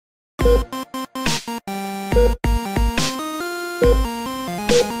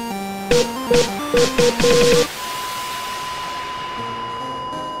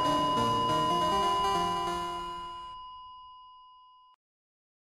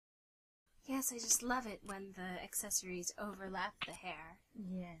Yes, I just love it when the accessories overlap the hair.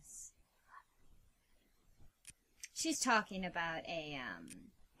 Yes. She's talking about a,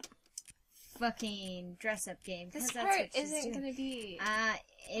 fucking dress-up game. This that's part what she's isn't doing. gonna be...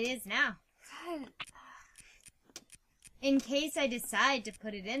 It is now. God. In case I decide to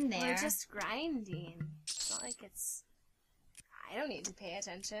put it in there. We're just grinding. It's not like it's... I don't need to pay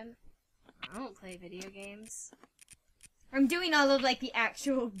attention. I don't play video games. I'm doing all of, like, the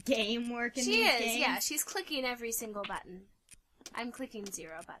actual game work in these games. Yeah. She's clicking every single button. I'm clicking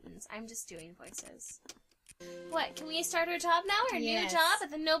 0 buttons. I'm just doing voices. What, can we start our job now? Our new job at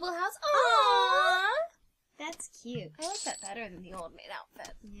the Noble House? Aww! That's cute. I like that better than the old maid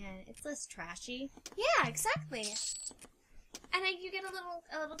outfit. Yeah, it's less trashy. Yeah, exactly. And you get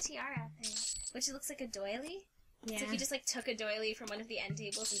a little tiara thing, which looks like a doily. Yeah. It's like you just like took a doily from one of the end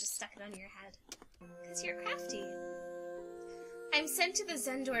tables and just stuck it on your head. Because you're crafty. I'm sent to the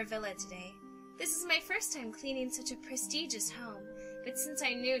Zendor Villa today. This is my first time cleaning such a prestigious home, but since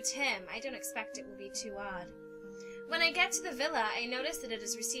I knew Tim, I don't expect it will be too odd. When I get to the villa, I notice that it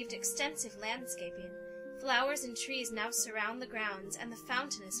has received extensive landscaping. Flowers and trees now surround the grounds, and the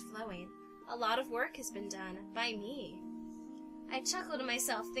fountain is flowing. A lot of work has been done, by me. I chuckle to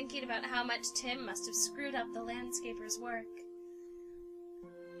myself, thinking about how much Tim must have screwed up the landscaper's work.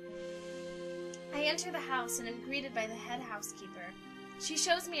 I enter the house and am greeted by the head housekeeper. She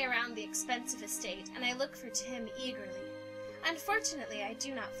shows me around the expensive estate, and I look for Tim eagerly. Unfortunately, I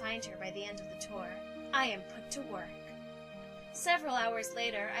do not find her by the end of the tour. I am put to work. Several hours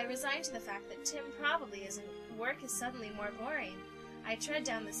later, I resign to the fact that Tim probably isn't. Work is suddenly more boring. I tread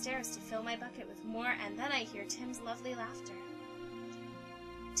down the stairs to fill my bucket with more, and then I hear Tim's lovely laughter.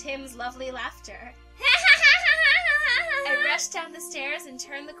 Tim's lovely laughter. I rush down the stairs and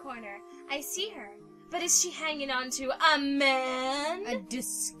turn the corner. I see her. But is she hanging on to a man? A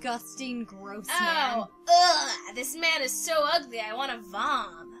disgusting, gross man. Oh, ugh! This man is so ugly, I want to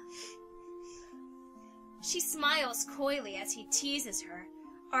vom. She smiles coyly as he teases her.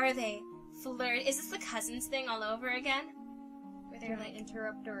 Are they flirt? Is this the cousins thing all over again? Where they're like,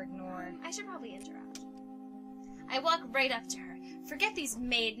 interrupt or ignore. I should probably interrupt. I walk right up to her, forget these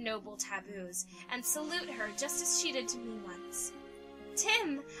maid noble taboos, and salute her just as she did to me once.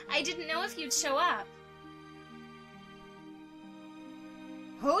 Tim, I didn't know if you'd show up.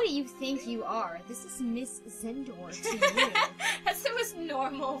 Who do you think you are? This is Miss Zendor to you. That's the most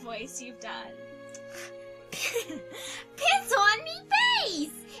normal voice you've done. Piss on me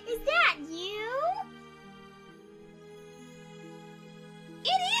face! Is that you?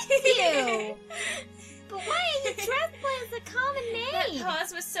 It is you! But why are you dressed as a common name? That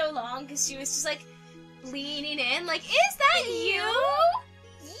pause was so long because she was just like leaning in, like, is that you?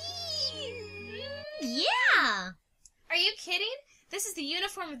 Yeah! Are you kidding? This is the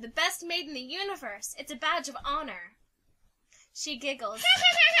uniform of the best maid in the universe. It's a badge of honor. She giggles,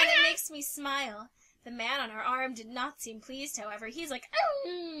 and it makes me smile. The man on her arm did not seem pleased, however. He's like,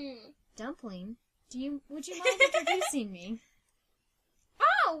 Dumpling, would you mind introducing me?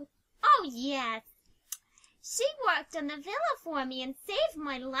 Oh, yes. She worked on the villa for me and saved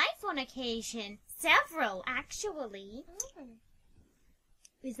my life on occasion. Several, actually.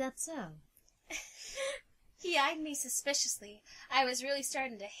 Is that so? He eyed me suspiciously. I was really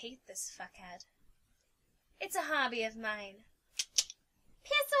starting to hate this fuckhead. It's a hobby of mine.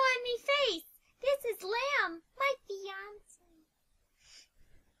 Piss on me face. This is Lamb, my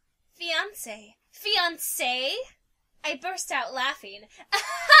fiancé. Fiancé? I burst out laughing,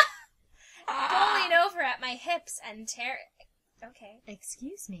 bowling over at my hips and Okay.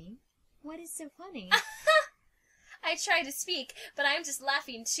 Excuse me? What is so funny? I try to speak, but I'm just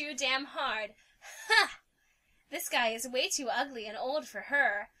laughing too damn hard. Ha! This guy is way too ugly and old for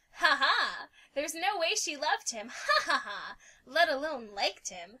her. Ha ha! There's no way she loved him. Ha ha ha! Let alone liked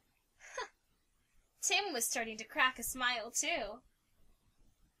him. Ha. Tim was starting to crack a smile, too.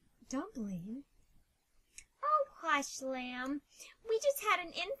 Dumpling? Oh, hush, Lamb. We just had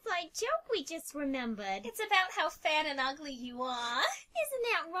an inside joke we just remembered. It's about how fat and ugly you are. Isn't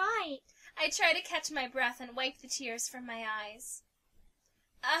that right? I try to catch my breath and wipe the tears from my eyes.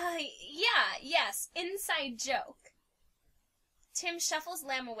 Yes, inside joke. Tim shuffles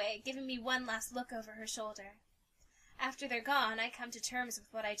Lamb away, giving me one last look over her shoulder. After they're gone, I come to terms with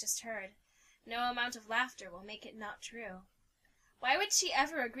what I just heard. No amount of laughter will make it not true. Why would she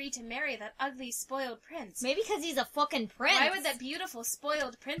ever agree to marry that ugly, spoiled prince? Maybe because he's a fucking prince. Why would that beautiful,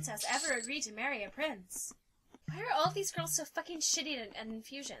 spoiled princess ever agree to marry a prince? Why are all these girls so fucking shitty at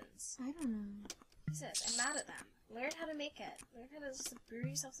infusions? I don't know. Jesus, I'm mad at them. Learn how to make it. Learn how to just brew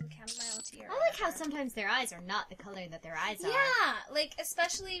yourself some chamomile tea or I like how whatever. sometimes their eyes are not the color that their eyes are. Yeah, like,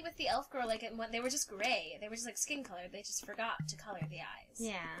 especially with the elf girl, like, they were just gray. They were just, like, skin color. They just forgot to color the eyes.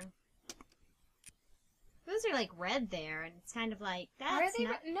 Yeah. Those are, like, red there, and it's kind of like, that's Are they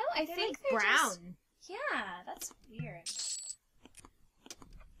not... no, I they're, think like, they're brown. just... Yeah, that's weird.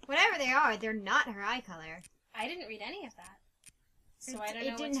 Whatever they are, they're not her eye color. I didn't read any of that. So I don't know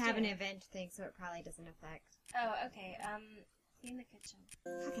It didn't what to have do. an event thing, so it probably doesn't affect. Oh, okay, clean the kitchen.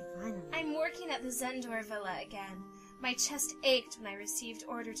 Fucking finally. I'm working at the Zendor Villa again. My chest ached when I received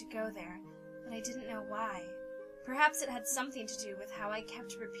order to go there, but I didn't know why. Perhaps it had something to do with how I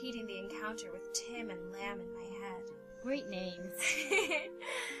kept repeating the encounter with Tim and Lamb in my head. Great names.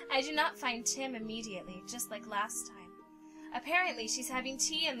 I do not find Tim immediately, just like last time. Apparently, she's having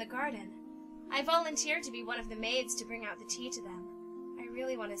tea in the garden. I volunteered to be one of the maids to bring out the tea to them. I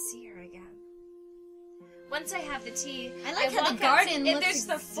really want to see her again. Once I have the tea, I like how walk the garden and looks there's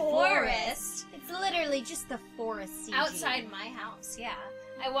like the forest. It's literally just the forest CG. Outside my house, yeah.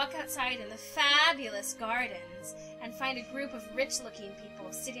 I walk outside in the fabulous gardens and find a group of rich-looking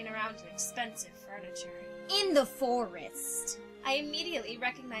people sitting around expensive furniture. In the forest. I immediately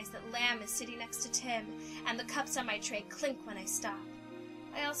recognize that Lamb is sitting next to Tim, and the cups on my tray clink when I stop.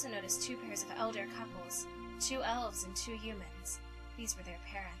 I also notice 2 pairs of elder couples, 2 elves and 2 humans. These were their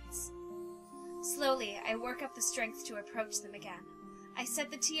parents. Slowly, I work up the strength to approach them again. I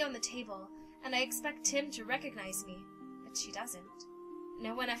set the tea on the table, and I expect Tim to recognize me, but she doesn't.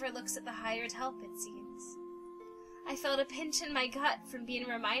 No one ever looks at the hired help, it seems. I felt a pinch in my gut from being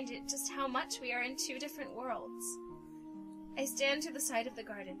reminded just how much we are in 2 different worlds. I stand to the side of the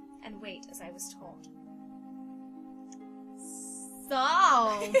garden and wait as I was told.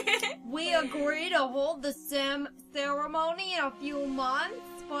 So, we agree to hold the ceremony in a few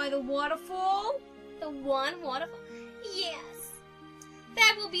months by the waterfall? The one waterfall? Yes.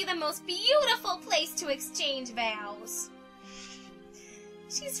 That will be the most beautiful place to exchange vows.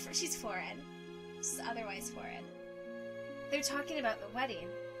 She's foreign. She's otherwise foreign. They're talking about the wedding.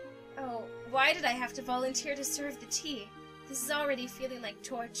 Oh, why did I have to volunteer to serve the tea? This is already feeling like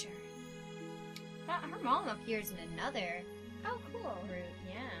torture. Her mom appears in another Oh, cool. route,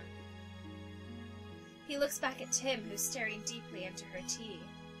 yeah. He looks back at Tim, who's staring deeply into her tea.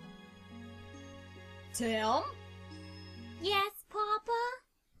 Tim? Yes, Papa?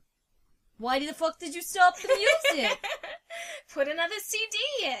 Why the fuck did you stop the music? Put another CD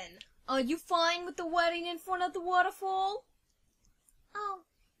in. Are you fine with the wedding in front of the waterfall? Oh,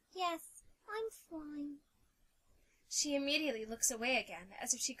 yes, I'm fine. She immediately looks away again,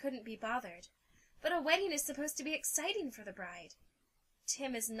 as if she couldn't be bothered. But a wedding is supposed to be exciting for the bride.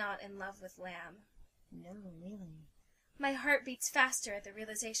 Tim is not in love with Lamb. No, really. My heart beats faster at the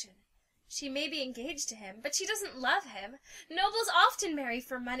realization. She may be engaged to him, but she doesn't love him. Nobles often marry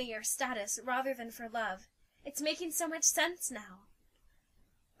for money or status rather than for love. It's making so much sense now.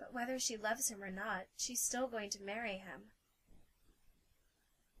 But whether she loves him or not, she's still going to marry him.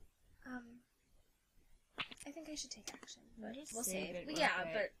 I think I should take action, but Just we'll save save. it real Yeah,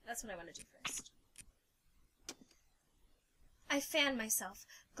 quick. but that's what I want to do first. I fan myself,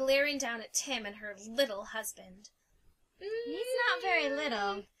 glaring down at Tim and her little husband. He's not very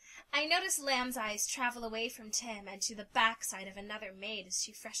little. I notice Lamb's eyes travel away from Tim and to the backside of another maid as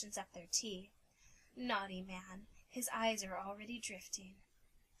she freshens up their tea. Naughty man. His eyes are already drifting.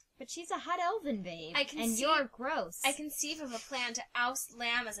 But she's a hot elven babe, I can and see- you're gross. I conceive of a plan to oust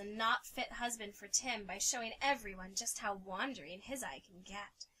Lamb as a not-fit husband for Tim by showing everyone just how wandering his eye can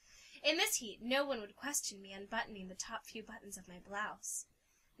get. In this heat, no one would question me unbuttoning the top few buttons of my blouse.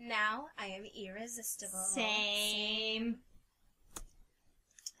 Now I am irresistible. Same.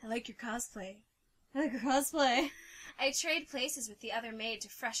 I like your cosplay. I like her cosplay. I trade places with the other maid to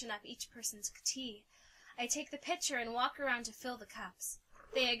freshen up each person's tea. I take the pitcher and walk around to fill the cups.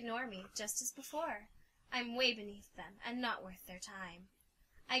 They ignore me, just as before. I'm way beneath them, and not worth their time.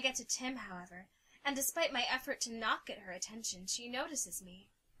 I get to Tim, however, and despite my effort to not get her attention, she notices me.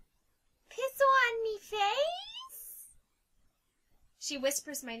 Piss on me face? She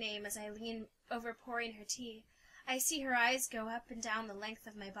whispers my name as I lean over pouring her tea. I see her eyes go up and down the length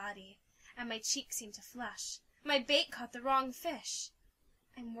of my body, and my cheeks seem to flush. My bait caught the wrong fish.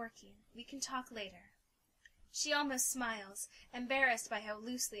 I'm working. We can talk later. She almost smiles, embarrassed by how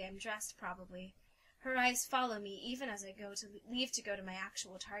loosely I'm dressed, probably. Her eyes follow me even as I leave to go to my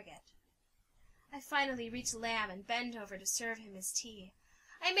actual target. I finally reach Lamb and bend over to serve him his tea.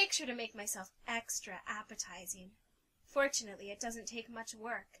 I make sure to make myself extra appetizing. Fortunately, it doesn't take much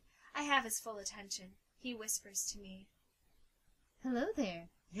work. I have his full attention. He whispers to me. Hello there.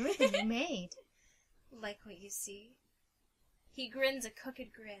 You're the new maid. Like what you see? He grins a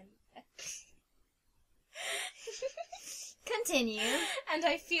crooked grin. Continue. And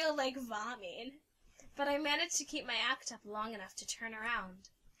I feel like vomiting. But I manage to keep my act up long enough to turn around.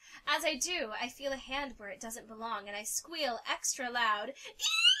 As I do, I feel a hand where it doesn't belong, and I squeal extra loud.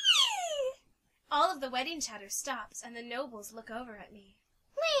 Eee! All of the wedding chatter stops, and the nobles look over at me.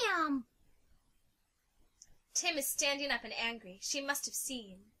 Lamb! Tim is standing up and angry. She must have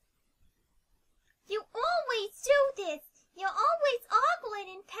seen. You always do this. You're always ogling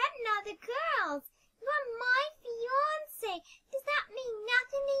and petting other girls. You're my fiancé. Does that mean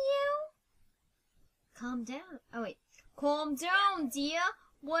nothing to you? Calm down. Oh, wait. Calm down, dear.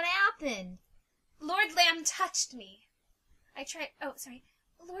 What happened? Lord Lamb touched me.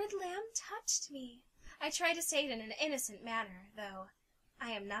 Lord Lamb touched me. I try to say it in an innocent manner, though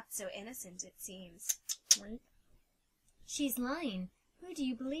I am not so innocent, it seems. What? She's lying. Who do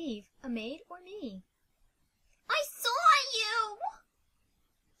you believe, a maid or me? I saw you!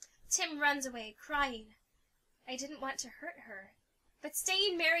 Tim runs away, crying. I didn't want to hurt her, but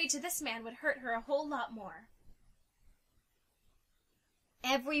staying married to this man would hurt her a whole lot more.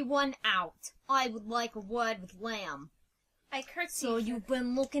 Everyone out. I would like a word with Lamb. I curtsy. So you've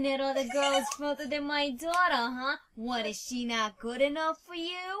been looking at other girls further than my daughter, huh? What, is she not good enough for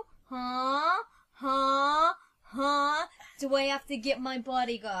you? Huh? Huh? Huh? Do I have to get my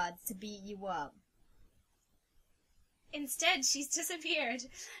bodyguards to beat you up? Instead, she's disappeared,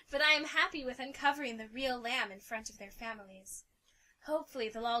 but I am happy with uncovering the real Lamb in front of their families. Hopefully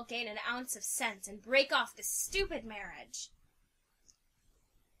they'll all gain an ounce of sense and break off this stupid marriage.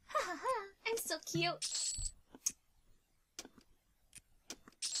 Ha ha ha, I'm so cute.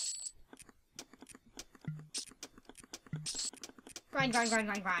 Grind, grind, grind,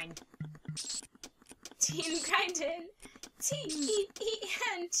 grind, grind. Teen grindin'.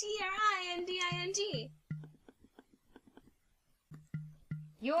 T-E-E-N-T-R-I-N-D-I-N-G.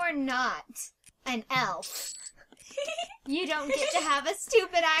 You're not an elf. You don't get to have a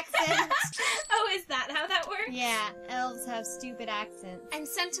stupid accent. Oh, is that how that works? Yeah, elves have stupid accents. I'm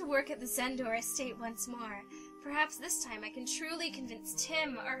sent to work at the Zendor estate once more. Perhaps this time I can truly convince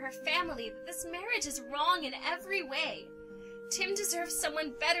Tim or her family that this marriage is wrong in every way. Tim deserves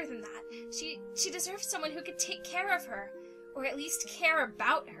someone better than that. She deserves someone who could take care of her, or at least care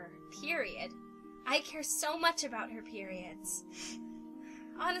about her, period. I care so much about her periods.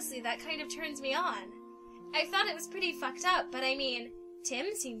 Honestly, that kind of turns me on. I thought it was pretty fucked up, but I mean,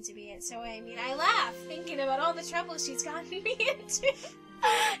 Tim seemed to be it, so I laugh, thinking about all the trouble she's gotten me into.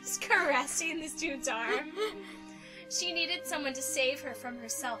 Just caressing this dude's arm. She needed someone to save her from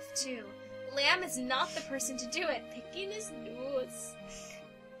herself, too. Lamb is not the person to do it, picking his nose.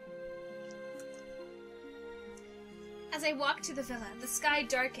 As I walk to the villa, the sky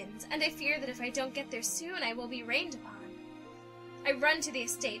darkens, and I fear that if I don't get there soon, I will be rained upon. I run to the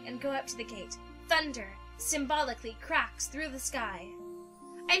estate and go up to the gate. Thunder symbolically cracks through the sky.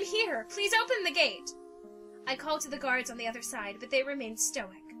 I'm here! Please open the gate! I call to the guards on the other side, but they remain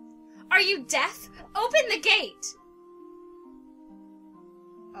stoic. Are you deaf? Open the gate!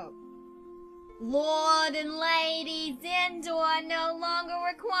 Oh. Lord and Lady Zendor no longer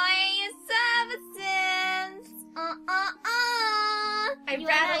require your services. I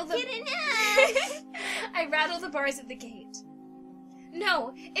rattle the bars of the gate.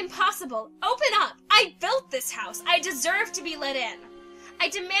 No, impossible. Open up. I built this house. I deserve to be let in. I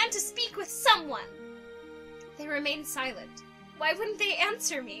demand to speak with someone. They remain silent. Why wouldn't they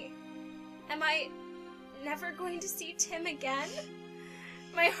answer me? Am I never going to see Tim again?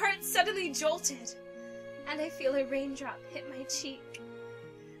 My heart suddenly jolted, and I feel a raindrop hit my cheek.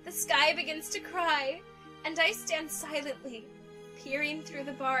 The sky begins to cry, and I stand silently, peering through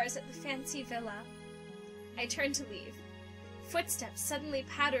the bars at the fancy villa. I turn to leave. Footsteps suddenly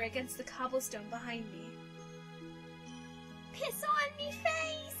patter against the cobblestone behind me. Piss on me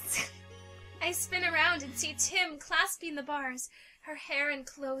face! I spin around and see Tim clasping the bars, her hair and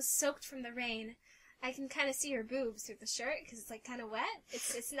clothes soaked from the rain. I can kind of see her boobs through the shirt because it's like kind of wet.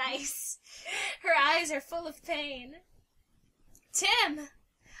 It's nice. Her eyes are full of pain. Tim!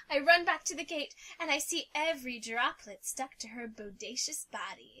 I run back to the gate and I see every droplet stuck to her bodacious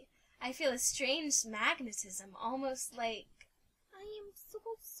body. I feel a strange magnetism, almost like... I am so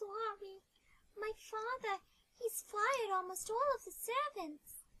sorry. My father, he's fired almost all of the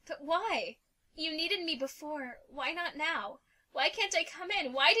servants. But why? You needed me before. Why not now? Why can't I come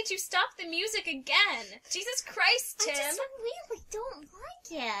in? Why did you stop the music again? Jesus Christ, Tim! I just really don't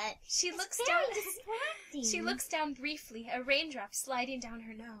like it. She looks It's down. very distracting. She looks down briefly, a raindrop sliding down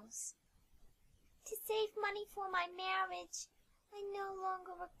her nose. To save money for my marriage, I no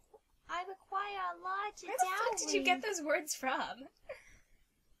longer I require a larger Where the dowry. fuck did you get those words from?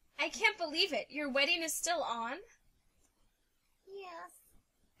 I can't believe it. Your wedding is still on? Yes.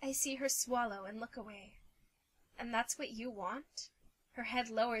 I see her swallow and look away. And that's what you want? Her head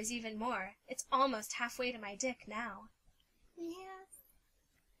lowers even more. It's almost halfway to my dick now. Yes.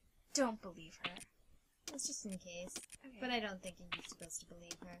 Don't believe her. It's just in case. Okay. But I don't think you're supposed to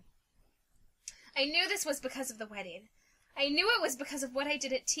believe her. I knew this was because of the wedding. I knew it was because of what I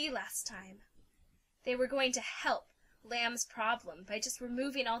did at tea last time. They were going to help Lamb's problem by just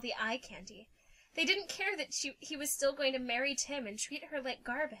removing all the eye candy. They didn't care that he was still going to marry Tim and treat her like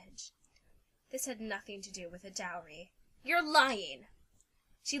garbage. This had nothing to do with a dowry. You're lying!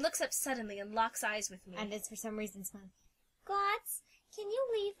 She looks up suddenly and locks eyes with me. And is for some reason smiling. Gods, can you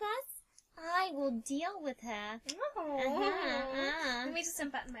leave us? I will deal with her. Oh. Let me just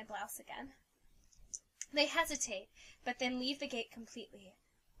unbutton my blouse again. They hesitate, but then leave the gate completely.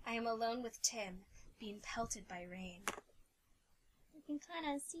 I am alone with Tim, being pelted by rain. You can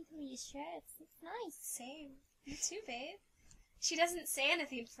kind of see through your shirts. It's nice. Same. You too, babe. She doesn't say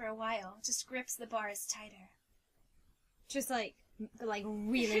anything for a while, just grips the bars tighter. Just like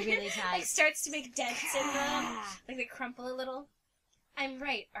really, really tight. Like starts to make dents in them, like they crumple a little. I'm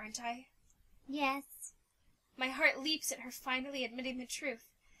right, aren't I? Yes. My heart leaps at her finally admitting the truth.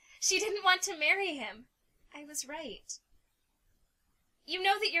 She didn't want to marry him. I was right. You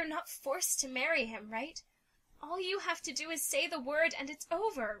know that you're not forced to marry him, right? All you have to do is say the word and it's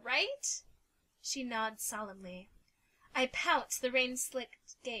over, right? She nods solemnly. I pounce the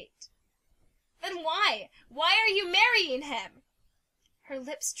rain-slicked gate. Then why? Why are you marrying him? Her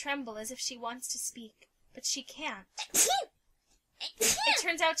lips tremble as if she wants to speak, but she can't. It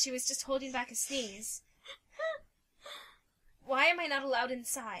turns out she was just holding back a sneeze. Why am I not allowed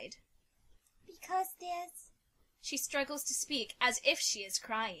inside? Because there's... She struggles to speak, as if she is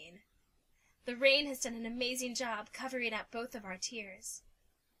crying. The rain has done an amazing job covering up both of our tears.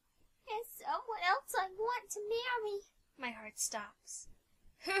 There's someone else I want to marry. My heart stops.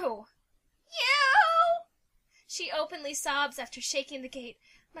 Who? You! She openly sobs after shaking the gate.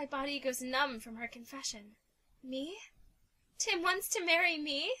 My body goes numb from her confession. Me? Tim wants to marry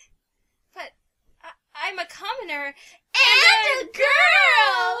me? But I'm a commoner. And a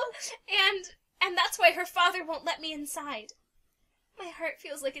girl! And that's why her father won't let me inside. My heart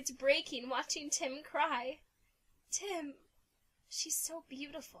feels like it's breaking watching Tim cry. Tim, she's so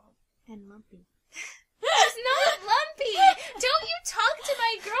beautiful. And lumpy. She's not lumpy! Don't you talk to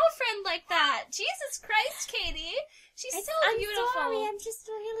my girlfriend like that! Jesus Christ, Katie! She's so beautiful. I'm sorry, I'm just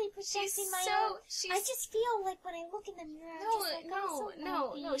really protecting my own. I just feel like when I look in the mirror,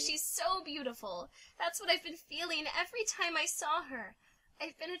 No, she's so beautiful. That's what I've been feeling every time I saw her.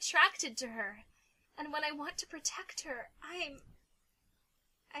 I've been attracted to her. And when I want to protect her,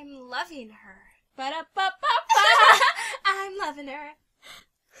 I'm loving her. Ba-da-ba-ba-ba! I'm loving her.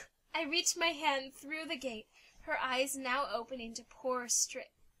 I reach my hand through the gate, her eyes now opening to pour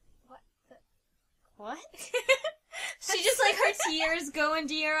straight... What? She just like her tears go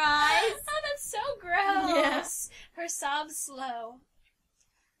into your eyes. Oh, that's so gross. Yes. Her sobs slow.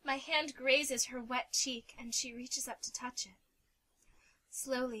 My hand grazes her wet cheek, and she reaches up to touch it.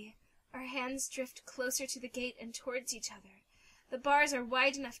 Slowly, our hands drift closer to the gate and towards each other. The bars are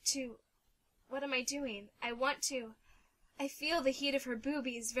wide enough to... What am I doing? I feel the heat of her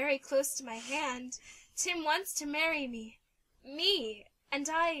boobies very close to my hand. Tim wants to marry me. Me. And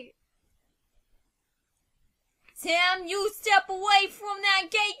I... Tim, you step away from that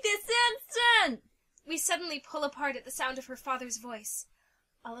gate this instant! We suddenly pull apart at the sound of her father's voice.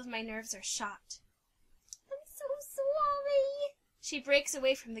 All of my nerves are shot. I'm so sorry. She breaks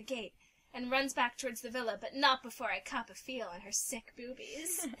away from the gate and runs back towards the villa, but not before I cop a feel on her sick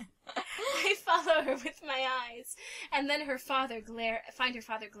boobies. I follow her with my eyes, and then find her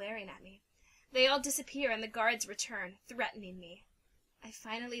father glaring at me. They all disappear, and the guards return, threatening me. I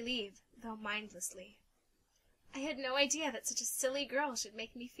finally leave, though mindlessly. I had no idea that such a silly girl should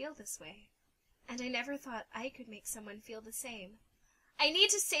make me feel this way, and I never thought I could make someone feel the same. I need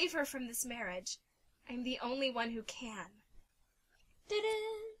to save her from this marriage. I'm the only one who can.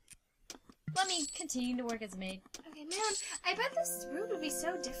 Da-da. Let me continue to work as a maid. Okay, man, I bet this room would be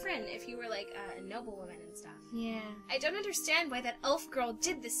so different if you were, like, a noblewoman and stuff. Yeah. I don't understand why that elf girl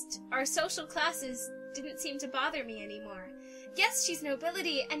did this. Our social classes didn't seem to bother me anymore. Yes, she's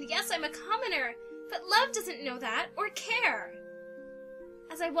nobility, and yes, I'm a commoner, but love doesn't know that, or care.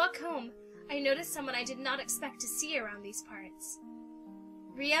 As I walk home, I notice someone I did not expect to see around these parts.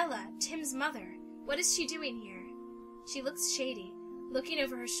 Riella, Tim's mother. What is she doing here? She looks shady, looking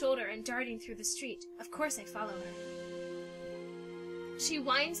over her shoulder and darting through the street. Of course I follow her. She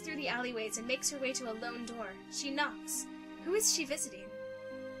winds through the alleyways and makes her way to a lone door. She knocks. Who is she visiting?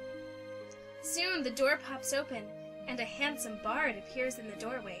 Soon the door pops open, and a handsome bard appears in the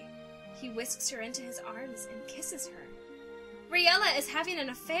doorway. He whisks her into his arms and kisses her. Riella is having an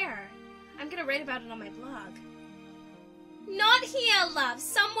affair. I'm going to write about it on my blog. Not here, love.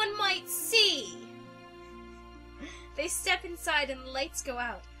 Someone might see. They step inside and the lights go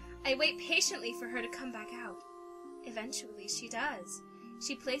out. I wait patiently for her to come back out. Eventually, she does.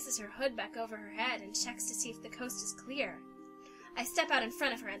 She places her hood back over her head and checks to see if the coast is clear. I step out in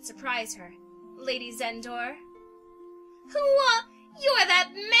front of her and surprise her. Lady Zendor. You're that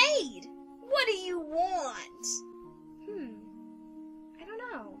maid! What do you want? I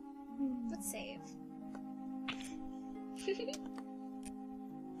don't know. Let's save.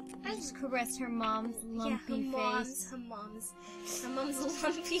 I just caressed her mom's lumpy face. Her mom's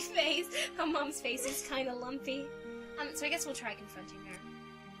lumpy face. Her mom's face is kind of lumpy. So I guess we'll try confronting her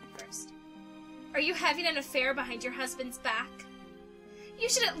first. Are you having an affair behind your husband's back? You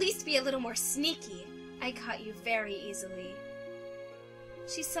should at least be a little more sneaky. I caught you very easily.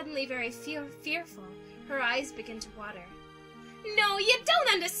 She's suddenly very fearful. Her eyes begin to water. No, you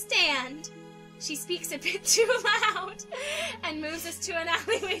don't understand! She speaks a bit too loud and moves us to an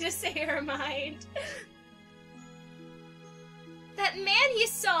alleyway to say her mind. That man you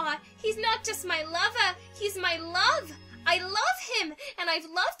saw, he's not just my lover, he's my love. I love him, and I've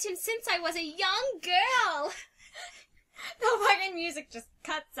loved him since I was a young girl. The fucking music just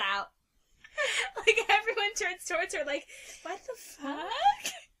cuts out. Like, everyone turns towards her like, what the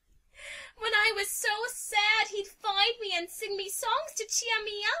fuck? When I was so sad, he'd find me and sing me songs to cheer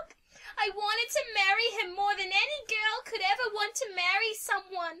me up. I wanted to marry him more than any girl could ever want to marry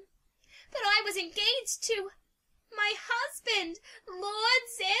someone. But I was engaged to my husband, Lord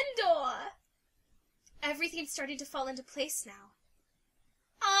Zendor. Everything's starting to fall into place now.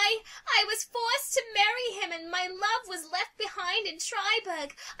 I was forced to marry him, and my love was left behind in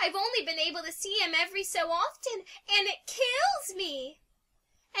Triberg. I've only been able to see him every so often, and it kills me.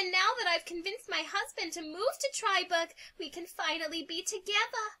 And now that I've convinced my husband to move to Triberg, we can finally be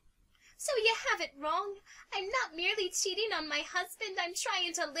together. So you have it wrong. I'm not merely cheating on my husband. I'm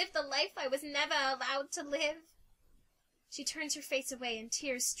trying to live the life I was never allowed to live. She turns her face away, and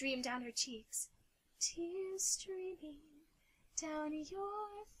tears stream down her cheeks. Tears streaming down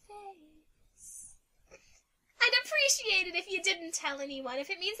your face. I'd appreciate it if you didn't tell anyone.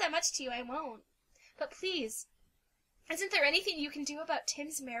 If it means that much to you, I won't. But please, isn't there anything you can do about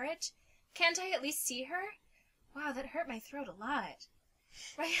Tim's marriage? Can't I at least see her? Wow, that hurt my throat a lot.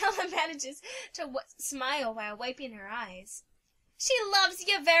 Riella manages to smile while wiping her eyes. She loves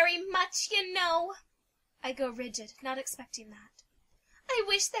you very much, you know. I go rigid, not expecting that. I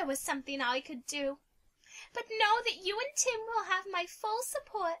wish there was something I could do. But know that you and Tim will have my full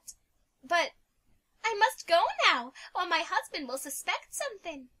support. But I must go now, or my husband will suspect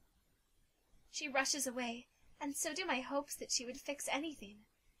something. She rushes away, and so do my hopes that she would fix anything.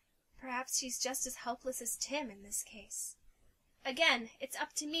 Perhaps she's just as helpless as Tim in this case. Again, it's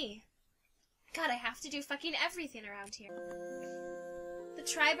up to me. God, I have to do fucking everything around here. The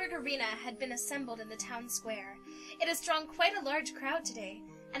Triberg Arena had been assembled in the town square. It has drawn quite a large crowd today,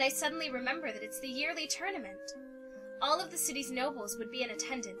 and I suddenly remember that it's the yearly tournament. All of the city's nobles would be in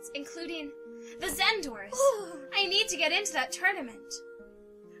attendance, including the Zendors. I need to get into that tournament.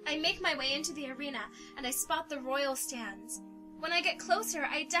 I make my way into the arena, and I spot the royal stands. When I get closer,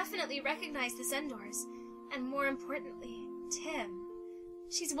 I definitely recognize the Zendors, and more importantly, Tim.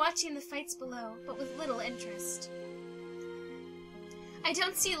 She's watching the fights below, but with little interest. I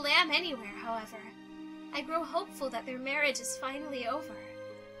don't see Lamb anywhere, however. I grow hopeful that their marriage is finally over.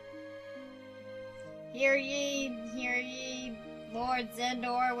 Hear ye, Lord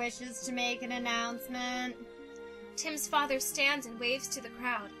Zendor wishes to make an announcement. Tim's father stands and waves to the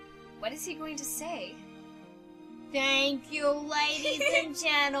crowd. What is he going to say? Thank you, ladies and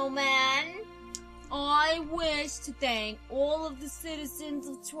gentlemen. I wish to thank all of the citizens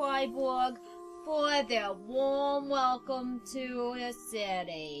of Triberg for their warm welcome to the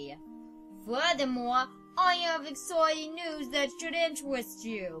city. Furthermore, I have exciting news that should interest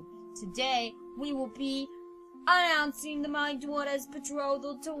you. Today, we will be announcing my daughter's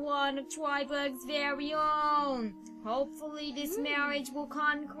betrothal to one of Triberg's very own. Hopefully, this marriage will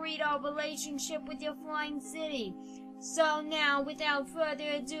concrete our relationship with your fine city. So now, without further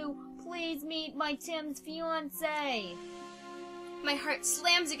ado, please meet my Tim's fiancée. My heart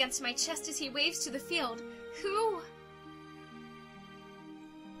slams against my chest as he waves to the field. Who?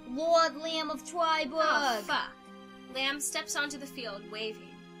 Lord Lamb of Twybug! Oh, fuck. Lamb steps onto the field, waving.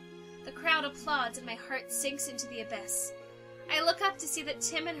 The crowd applauds and my heart sinks into the abyss. I look up to see that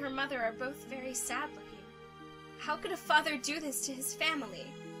Tim and her mother are both very sad looking. How could a father do this to his family?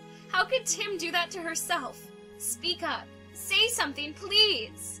 How could Tim do that to herself? Speak up. Say something,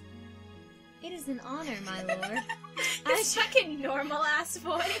 please. It is an honor, my lord. His fucking normal-ass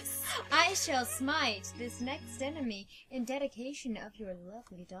voice. I shall smite this next enemy in dedication of your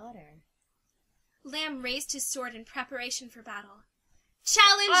lovely daughter. Lamb raised his sword in preparation for battle.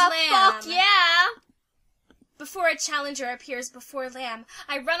 Challenge Lamb! Fuck yeah! Before a challenger appears before Lamb,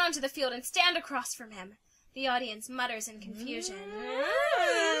 I run onto the field and stand across from him. The audience mutters in confusion.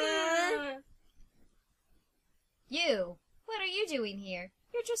 You, what are you doing here?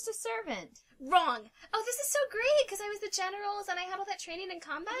 You're just a servant. Wrong! Oh, this is so great, because I was the generals and I had all that training in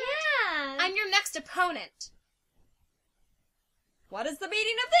combat. Yeah! I'm your next opponent. What is the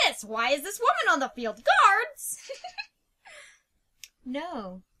meaning of this? Why is this woman on the field? Guards!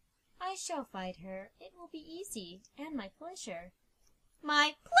 No, I shall fight her. It will be easy, and my pleasure.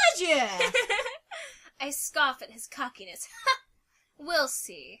 My pleasure! I scoff at his cockiness. Ha! We'll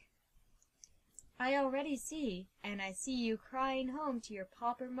see. I already see, and I see you crying home to your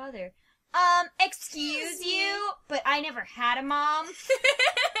pauper mother. Excuse you, but I never had a mom.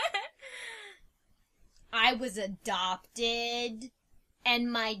 I was adopted,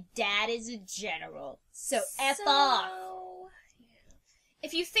 and my dad is a general, so F off.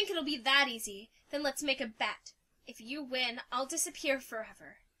 If you think it'll be that easy, then let's make a bet. If you win, I'll disappear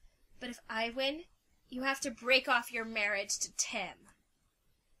forever. But if I win, you have to break off your marriage to Tim.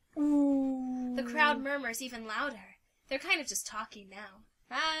 Ooh. The crowd murmurs even louder. They're kind of just talking now.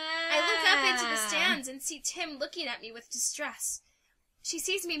 Ah. I look up into the stands and see Tim looking at me with distress. She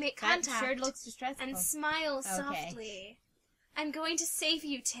sees me make contact That sure looks distressful. and smiles softly. I'm going to save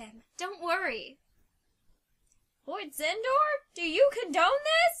you, Tim. Don't worry. Lord Zendor, do you condone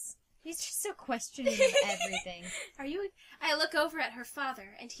this? He's just so questioning of everything. Are you? I look over at her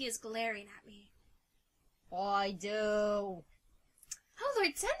father, and he is glaring at me. I do. Oh,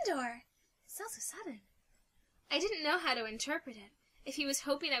 Lord Zendor! It's all so sudden. I didn't know how to interpret it. If he was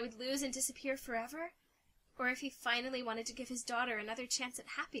hoping I would lose and disappear forever, or if he finally wanted to give his daughter another chance at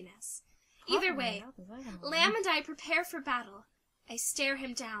happiness. Either way, Lamb and I prepare for battle. I stare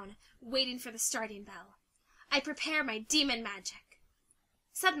him down, waiting for the starting bell. I prepare my demon magic.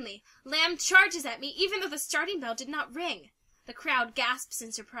 Suddenly, Lamb charges at me even though the starting bell did not ring. The crowd gasps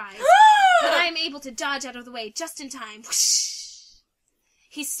in surprise, but I am able to dodge out of the way just in time. Whoosh!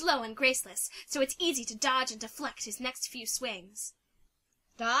 He's slow and graceless, so it's easy to dodge and deflect his next few swings.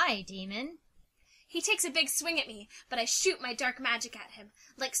 Die, demon. He takes a big swing at me, but I shoot my dark magic at him.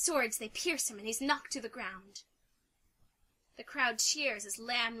 Like swords, they pierce him, and he's knocked to the ground. The crowd cheers as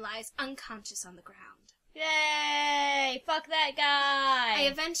Lamb lies unconscious on the ground. Yay! Fuck that guy! I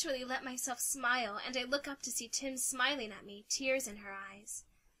eventually let myself smile, and I look up to see Tim smiling at me, tears in her eyes.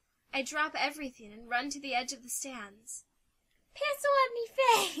 I drop everything and run to the edge of the stands. Piss on me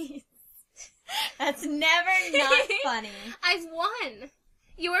face! That's never not funny. I've won!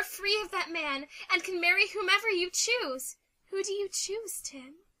 You are free of that man, and can marry whomever you choose. Who do you choose,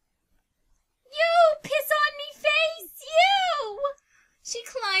 Tim? You! Piss on me face! You! She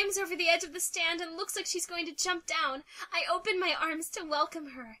climbs over the edge of the stand and looks like she's going to jump down. I open my arms to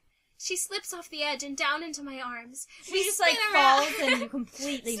welcome her. She slips off the edge and down into my arms. She just like falls and you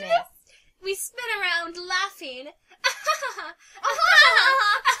completely miss. We spin around, laughing.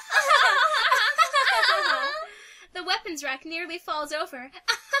 The weapons rack nearly falls over.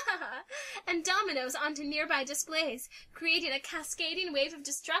 And dominoes onto nearby displays, creating a cascading wave of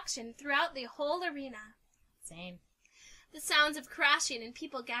destruction throughout the whole arena. Same. The sounds of crashing and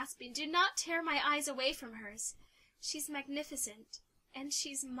people gasping do not tear my eyes away from hers. She's magnificent, and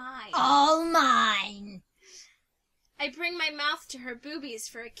she's mine. All mine! I bring my mouth to her boobies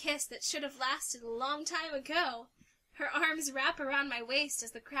for a kiss that should have lasted a long time ago. Her arms wrap around my waist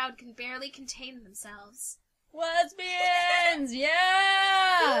as the crowd can barely contain themselves. Lesbians!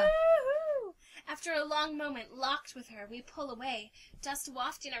 Yeah! Woo-hoo! After a long moment locked with her, we pull away, dust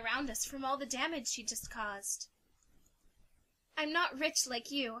wafting around us from all the damage she just caused. I'm not rich like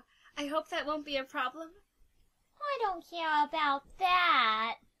you. I hope that won't be a problem. I don't care about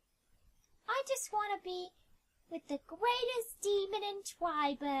that. I just want to be with the greatest demon in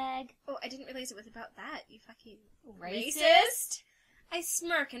Twybug. Oh, I didn't realize it was about that, you fucking Racist? I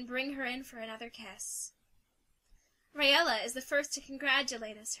smirk and bring her in for another kiss. Raella is the first to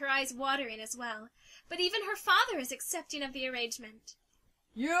congratulate us, her eyes watering as well. But even her father is accepting of the arrangement.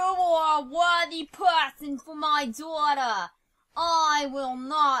 You are a worthy person for my daughter. I will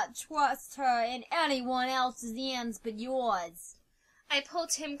not trust her in anyone else's hands but yours. I pull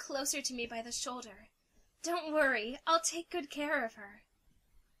Tim closer to me by the shoulder. Don't worry, I'll take good care of her.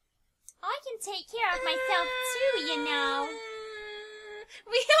 I can take care of myself too, you know.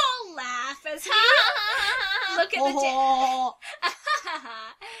 We all laugh as we look at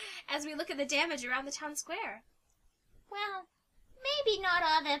as we look at the damage around the town square. Well, maybe not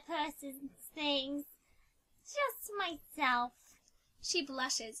other person's things. Just myself. She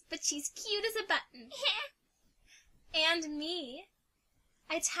blushes, but she's cute as a button. And me.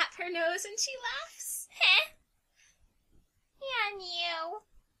 I tap her nose and she laughs. And you.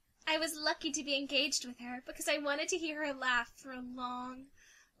 I was lucky to be engaged with her because I wanted to hear her laugh for a long,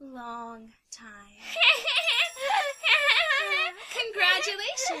 long time.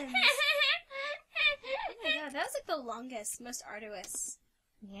 Congratulations! Oh my god, that was like the longest, most arduous.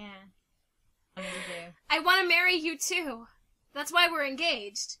 Yeah. What did you do? I want to marry you too. That's why we're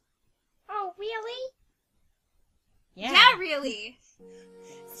engaged. Oh, really? Yeah, really.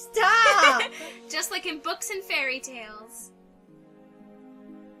 Stop! Just like in books and fairy tales.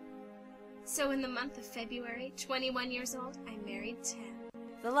 So in the month of February, 21 years old, I married Tim.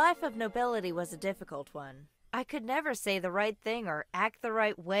 The life of nobility was a difficult one. I could never say the right thing or act the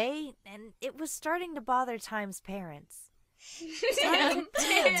right way, and it was starting to bother Tim's parents. Tim!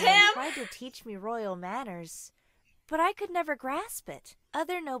 Tried to teach me royal manners, but I could never grasp it.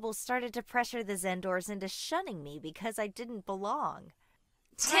 Other nobles started to pressure the Zendors into shunning me because I didn't belong.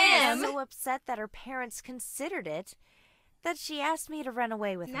 Tim was so upset that her parents considered it that she asked me to run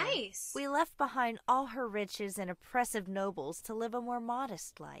away with her. Nice. We left behind all her riches and oppressive nobles to live a more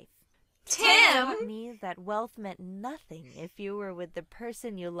modest life. Tim! Taught me that wealth meant nothing if you were with the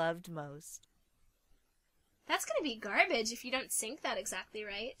person you loved most. That's gonna be garbage if you don't sync that exactly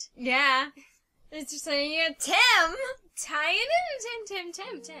right. Yeah. It's just saying, Tim! Tie it in,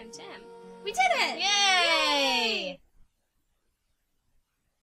 Tim. We did it! Yay!